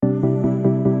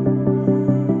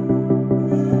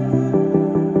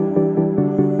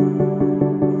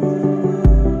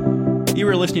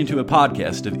listening to a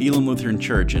podcast of Elam Lutheran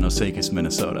Church in Osakis,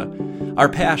 Minnesota. Our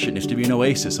passion is to be an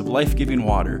oasis of life-giving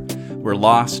water, where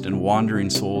lost and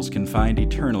wandering souls can find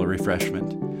eternal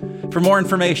refreshment. For more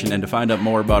information and to find out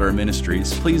more about our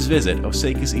ministries, please visit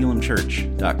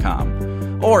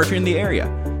osakiselamchurch.com. Or if you're in the area,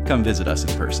 come visit us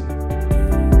in person.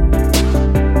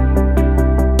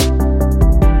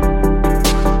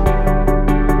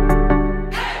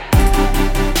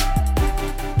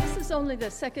 The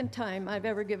second time I've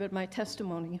ever given my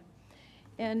testimony,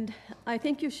 and I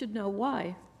think you should know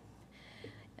why.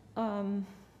 I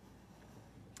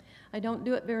don't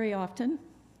do it very often.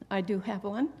 I do have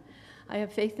one. I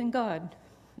have faith in God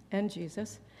and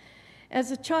Jesus. As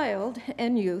a child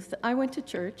and youth, I went to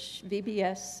church,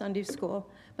 VBS, Sunday school,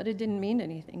 but it didn't mean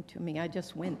anything to me. I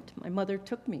just went. My mother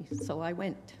took me, so I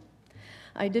went.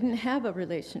 I didn't have a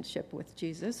relationship with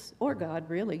Jesus or God,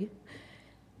 really.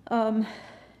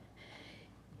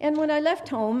 And when I left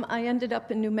home, I ended up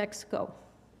in New Mexico.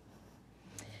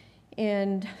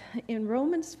 And in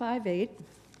Romans 5:8,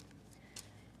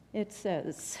 it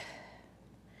says,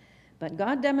 "But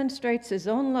God demonstrates his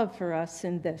own love for us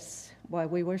in this: while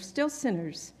we were still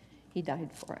sinners, he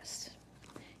died for us."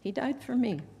 He died for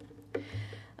me.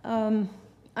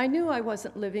 I knew I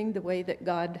wasn't living the way that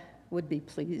God would be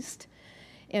pleased,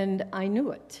 and I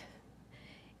knew it.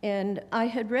 And I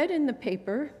had read in the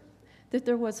paper that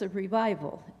there was a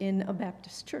revival in a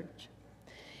Baptist church.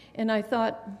 And I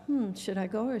thought, should I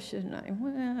go or shouldn't I?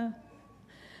 Well,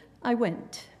 I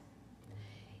went.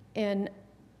 And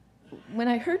when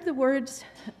I heard the words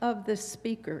of the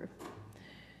speaker,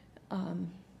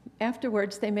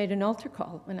 afterwards they made an altar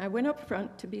call, and I went up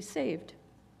front to be saved.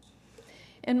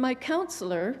 And my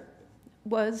counselor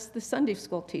was the Sunday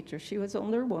school teacher. She was an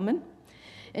older woman,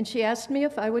 and she asked me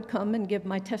if I would come and give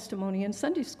my testimony in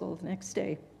Sunday school the next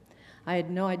day. I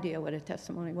had no idea what a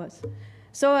testimony was.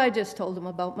 So I just told them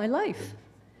about my life.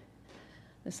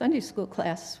 The Sunday school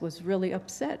class was really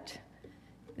upset.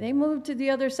 They moved to the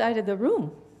other side of the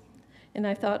room. And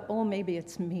I thought, maybe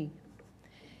it's me.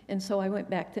 And so I went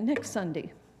back the next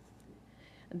Sunday.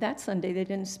 That Sunday, they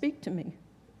didn't speak to me.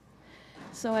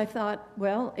 So I thought,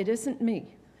 well, it isn't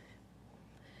me.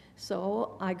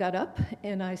 So I got up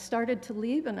and I started to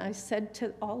leave, and I said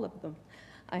to all of them,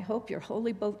 "I hope your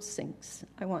holy boat sinks.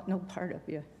 I want no part of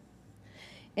you."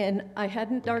 And I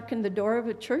hadn't darkened the door of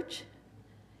a church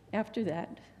after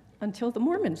that until the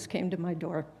Mormons came to my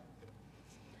door.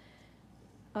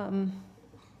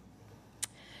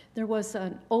 There was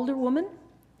an older woman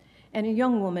and a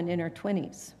young woman in her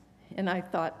 20s. And I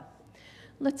thought,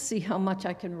 let's see how much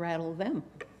I can rattle them.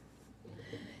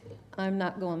 I'm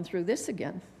not going through this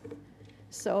again.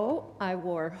 So I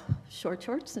wore short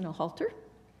shorts and a halter.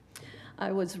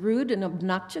 I was rude and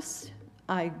obnoxious.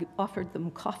 I offered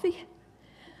them coffee.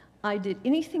 I did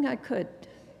anything I could.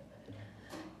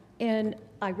 And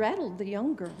I rattled the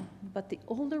young girl, but the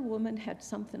older woman had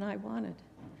something I wanted.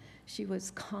 She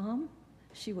was calm.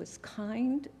 She was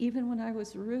kind, even when I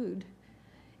was rude,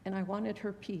 and I wanted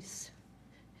her peace.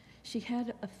 She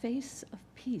had a face of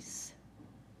peace,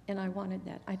 and I wanted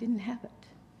that. I didn't have it.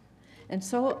 And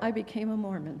so I became a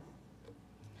Mormon.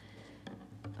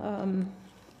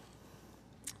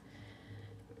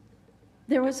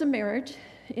 There was a marriage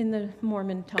in the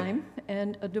Mormon time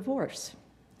and a divorce.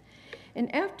 And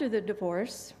after the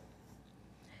divorce,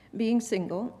 being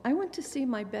single, I went to see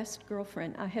my best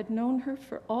girlfriend. I had known her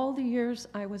for all the years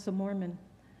I was a Mormon,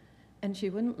 and she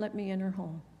wouldn't let me in her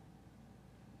home.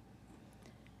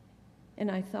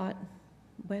 And I thought,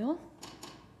 well,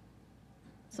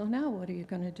 so now what are you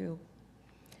going to do?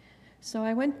 So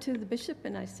I went to the bishop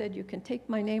and I said, "You can take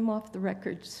my name off the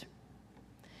records."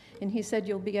 And he said,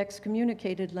 "You'll be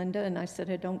excommunicated, Linda." And I said,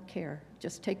 "I don't care.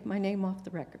 Just take my name off the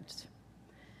records."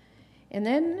 And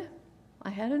then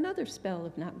I had another spell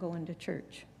of not going to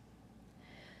church.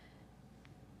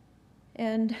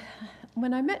 And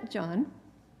when I met John,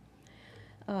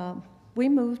 we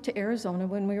moved to Arizona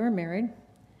when we were married,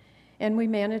 and we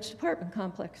managed apartment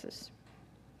complexes.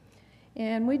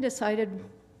 And we decided,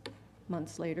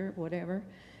 months later, whatever,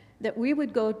 that we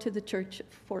would go to the church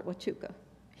at Fort Huachuca.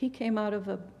 He came out of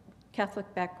a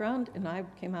Catholic background, and I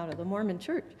came out of the Mormon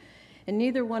church, and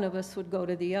neither one of us would go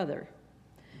to the other.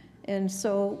 And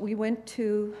so we went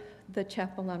to the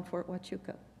chapel on Fort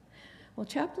Huachuca. Well,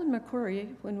 Chaplain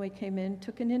McCrory, when we came in,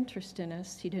 took an interest in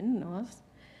us. He didn't know us,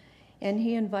 and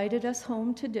he invited us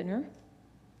home to dinner.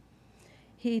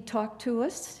 He talked to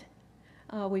us.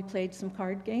 We played some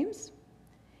card games,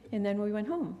 and then we went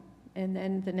home. And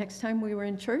then the next time we were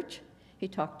in church, he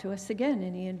talked to us again,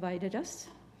 and he invited us.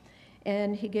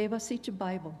 And he gave us each a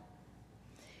Bible.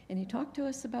 And he talked to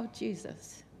us about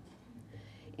Jesus.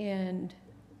 And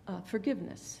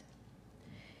forgiveness.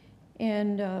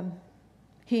 And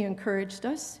he encouraged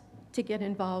us to get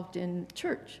involved in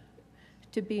church,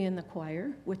 to be in the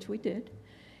choir, which we did.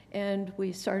 And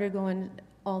we started going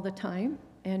all the time,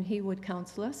 and he would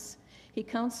counsel us. He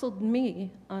counseled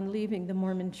me on leaving the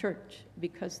Mormon church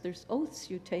because there's oaths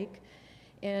you take,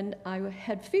 and I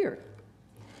had fear.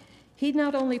 He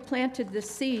not only planted the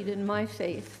seed in my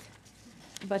faith,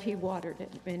 but he watered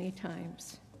it many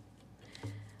times.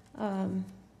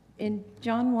 In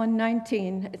John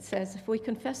 1:19, it says, if we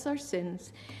confess our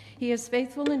sins, he is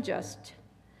faithful and just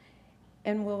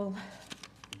and will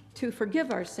to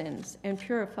forgive our sins and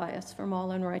purify us from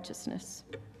all unrighteousness.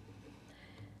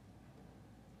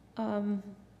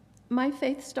 My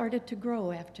faith started to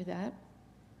grow after that.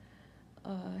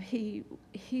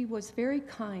 He was very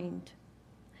kind.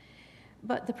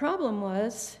 But the problem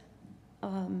was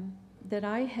that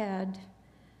I had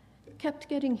kept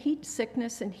getting heat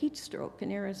sickness and heat stroke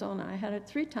in Arizona. I had it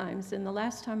 3 times, and the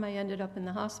last time I ended up in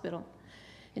the hospital.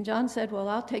 And John said, well,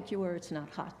 I'll take you where it's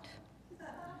not hot.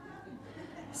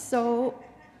 So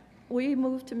we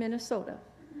moved to Minnesota.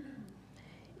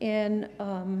 And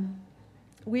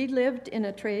we lived in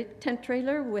a tent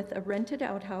trailer with a rented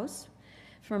outhouse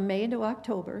from May to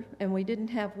October, and we didn't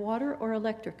have water or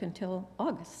electric until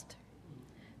August.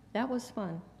 That was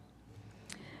fun.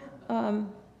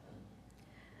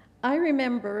 I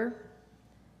remember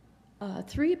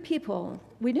 3 people.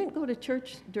 We didn't go to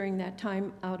church during that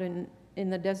time out in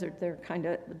the desert there, kind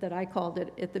of, that I called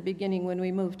it at the beginning when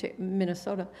we moved to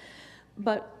Minnesota.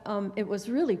 But it was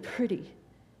really pretty,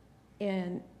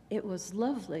 and it was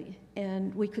lovely.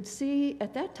 And we could see,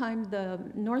 at that time, the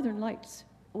northern lights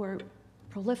were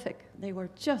prolific. They were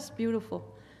just beautiful.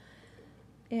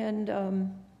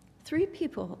 And 3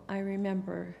 people, I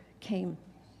remember, came.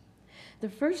 The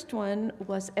first one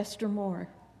was Esther Moore.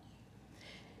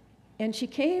 And she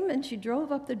came and she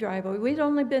drove up the driveway. We'd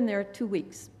only been there 2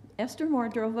 weeks. Esther Moore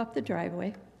drove up the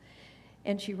driveway,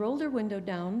 and she rolled her window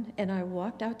down, and I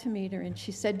walked out to meet her, and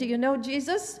she said, do you know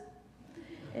Jesus?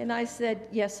 And I said,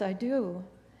 yes, I do.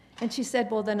 And she said,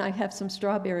 well, then I have some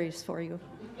strawberries for you.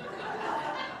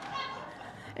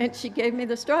 And she gave me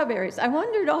the strawberries. I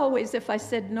wondered always if I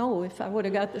said no, if I would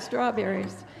have got the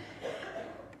strawberries.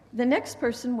 The next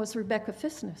person was Rebecca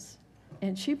Fisness,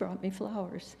 and she brought me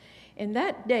flowers. And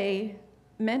that day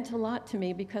meant a lot to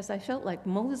me because I felt like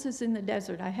Moses in the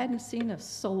desert. I hadn't seen a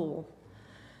soul.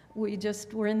 We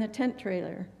just were in the tent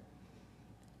trailer.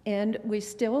 And we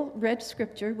still read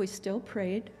scripture, we still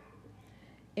prayed.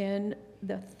 And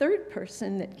the third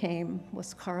person that came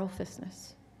was Carl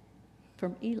Fisness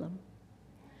from Elam.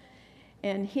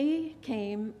 And he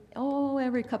came,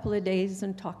 every couple of days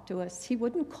and talked to us. He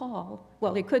wouldn't call.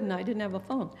 Well, he couldn't. I didn't have a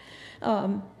phone.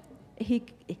 He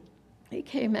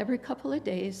came every couple of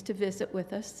days to visit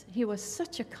with us. He was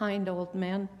such a kind old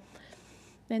man.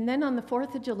 And then on the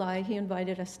 4th of July, he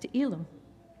invited us to Elam.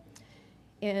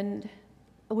 And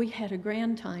we had a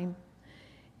grand time.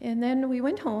 And then we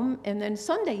went home, and then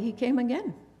Sunday he came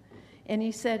again. And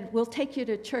he said, we'll take you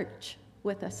to church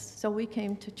with us. So we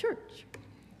came to church.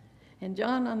 And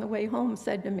John, on the way home,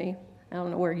 said to me, I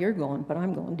don't know where you're going, but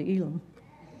I'm going to Elam.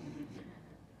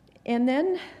 And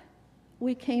then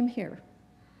we came here.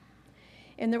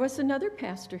 And there was another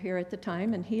pastor here at the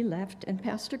time, and he left, and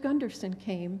Pastor Gunderson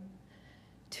came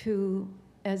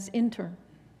as intern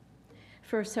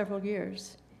for several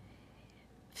years.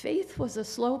 Faith was a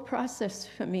slow process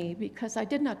for me because I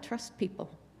did not trust people.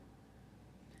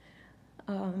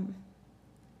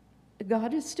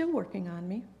 God is still working on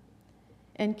me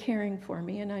and caring for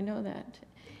me, and I know that.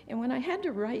 And when I had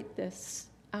to write this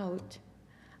out,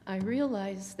 I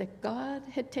realized that God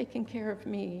had taken care of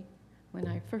me when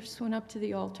I first went up to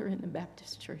the altar in the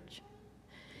Baptist church.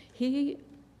 He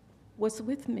was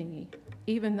with me,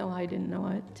 even though I didn't know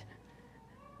it.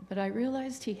 But I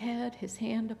realized he had his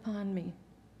hand upon me.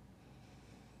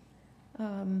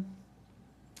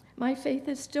 My faith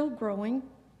is still growing.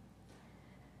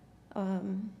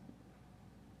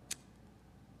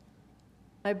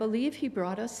 I believe he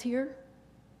brought us here.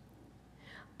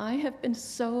 I have been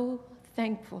so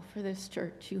thankful for this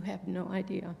church, you have no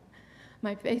idea.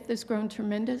 My faith has grown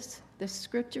tremendous. The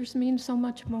scriptures mean so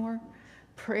much more.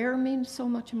 Prayer means so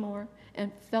much more.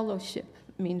 And fellowship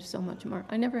means so much more.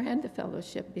 I never had the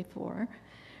fellowship before.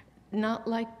 Not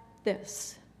like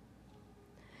this.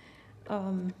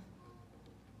 And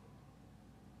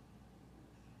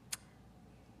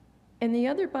the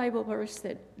other Bible verse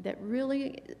that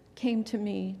really came to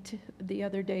me the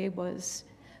other day was,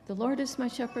 the Lord is my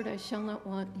shepherd, I shall not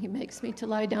want. He makes me to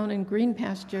lie down in green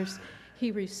pastures.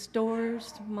 He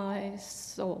restores my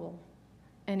soul.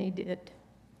 And he did.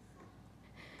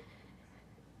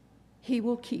 He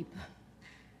will keep.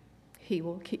 He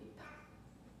will keep.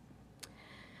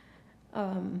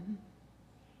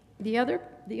 The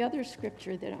other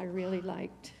scripture that I really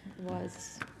liked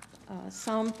was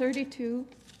Psalm 32,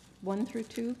 1 through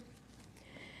 2.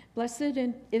 Blessed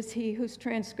is he whose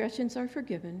transgressions are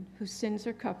forgiven, whose sins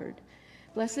are covered.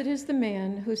 Blessed is the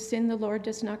man whose sin the Lord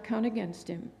does not count against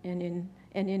him, and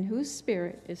in whose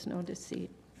spirit is no deceit.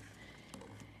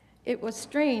 It was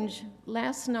strange.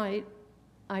 Last night,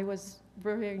 I was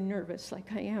very nervous,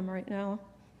 like I am right now.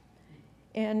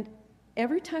 And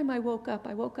every time I woke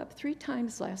up 3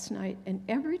 times last night, and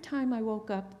every time I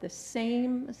woke up, the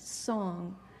same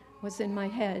song was in my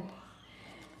head.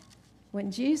 When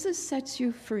Jesus sets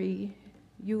you free,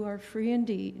 you are free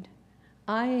indeed.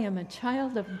 I am a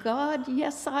child of God.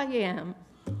 Yes, I am.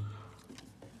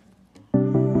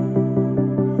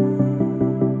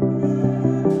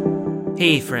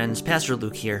 Hey friends, Pastor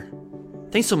Luke here.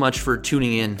 Thanks so much for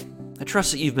tuning in. I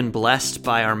trust that you've been blessed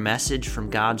by our message from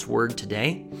God's Word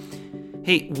today.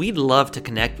 Hey, we'd love to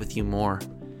connect with you more.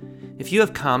 If you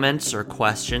have comments or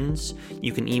questions,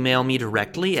 you can email me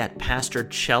directly at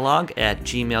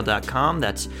pastorkjolhaug@gmail.com.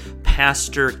 That's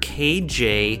Pastor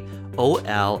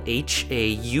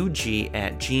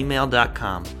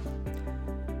KJOLHAUG@gmail.com.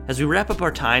 As we wrap up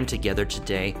our time together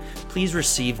today, please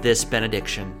receive this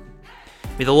benediction.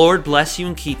 May the Lord bless you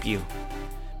and keep you.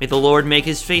 May the Lord make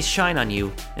his face shine on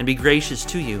you and be gracious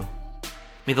to you.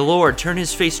 May the Lord turn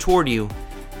his face toward you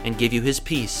and give you his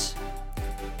peace.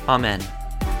 Amen.